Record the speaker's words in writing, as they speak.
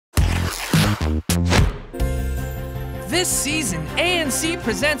This season, AMC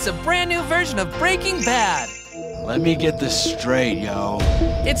presents a brand new version of Breaking Bad. Let me get this straight, yo.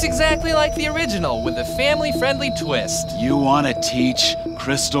 It's exactly like the original with a family-friendly twist. You want to teach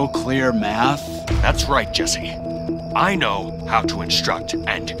crystal clear math? That's right, Jesse. I know how to instruct,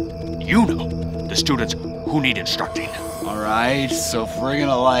 and you know the students who need instructing. All right, so if we're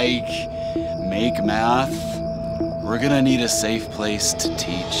gonna, make math, we're gonna need a safe place to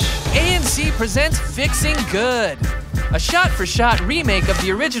teach. AMC presents Fixing Good, a shot-for-shot remake of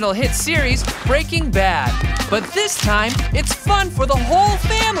the original hit series, Breaking Bad. But this time, it's fun for the whole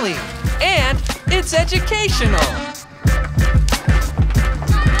family, and it's educational.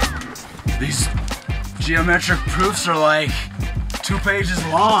 These geometric proofs are 2 pages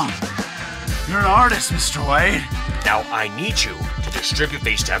long. You're an artist, Mr. Wade. Now, I need you to distribute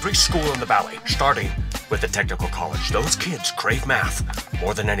these to every school in the valley, starting with the technical college. Those kids crave math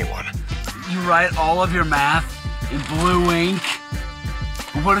more than anyone. You write all of your math in blue ink?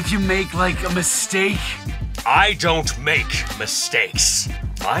 What if you make, a mistake? I don't make mistakes.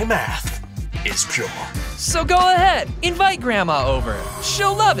 My math is pure. So go ahead, invite Grandma over.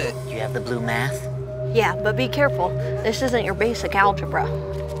 She'll love it. You have the blue math? Yeah, but be careful. This isn't your basic algebra.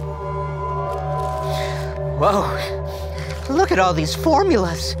 Whoa, look at all these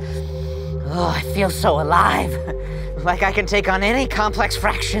formulas. Oh, I feel so alive. Like I can take on any complex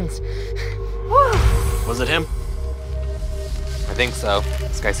fractions. Woo. Was it him? I think so.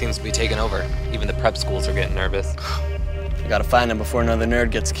 This guy seems to be taking over. Even the prep schools are getting nervous. We gotta find him before another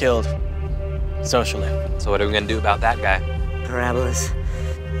nerd gets killed. Socially. So what are we gonna do about that guy? Parabolas,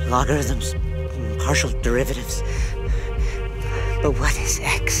 logarithms, partial derivatives. But what is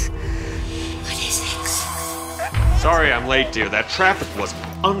x? What is x? Sorry I'm late, dear. That traffic was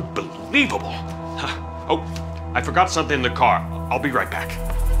unbelievable. Oh, I forgot something in the car. I'll be right back.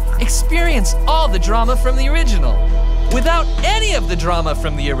 Experience all the drama from the original, without any of the drama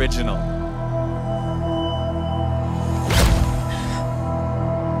from the original.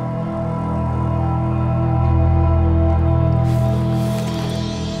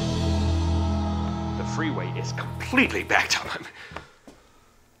 The freeway is completely backed up.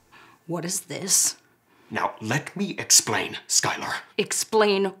 What is this? Now, let me explain, Skylar.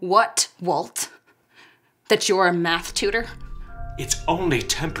 Explain what, Walt? That you're a math tutor? It's only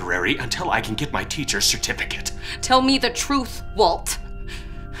temporary until I can get my teacher's certificate. Tell me the truth, Walt.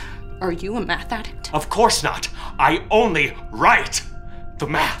 Are you a math addict? Of course not. I only write the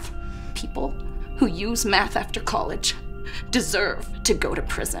math. People who use math after college deserve to go to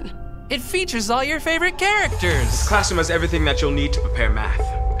prison. It features all your favorite characters. This classroom has everything that you'll need to prepare math.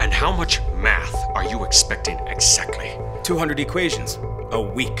 And how much math are you expecting exactly? 200 equations a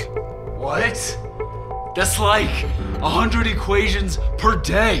week. What? That's 100 equations per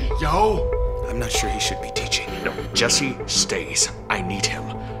day, yo. I'm not sure he should be teaching. No, Jesse stays. I need him.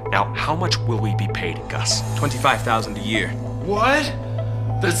 Now, how much will we be paid, Gus? $25,000 a year. What?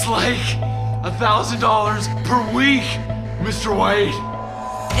 That's $1,000 per week, Mr. Wade.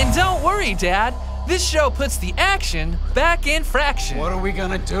 And don't worry, Dad. This show puts the action back in fraction. What are we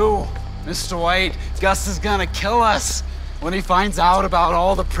gonna do? Mr. Wade, Gus is gonna kill us when he finds out about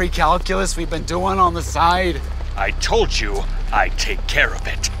all the pre-calculus we've been doing on the side. I told you I'd take care of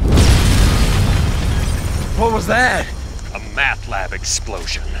it. What was that? A math lab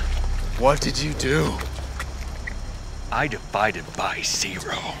explosion. What did you do? I divided by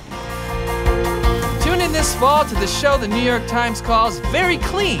 0. Tune in this fall to the show the New York Times calls very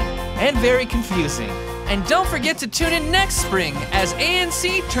clean and very confusing. And don't forget to tune in next spring as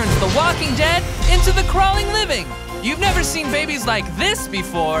AMC turns The Walking Dead into The Crawling Living. You've never seen babies like this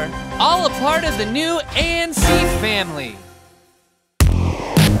before. All a part of the new AMC family.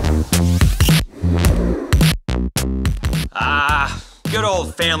 Good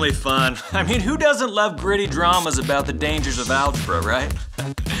old family fun. I mean, who doesn't love gritty dramas about the dangers of algebra, right?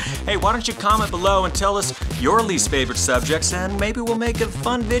 Hey, why don't you comment below and tell us your least favorite subjects, and maybe we'll make a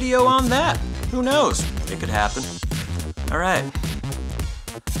fun video on that. Who knows? It could happen. All right.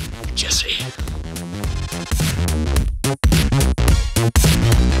 Jesse.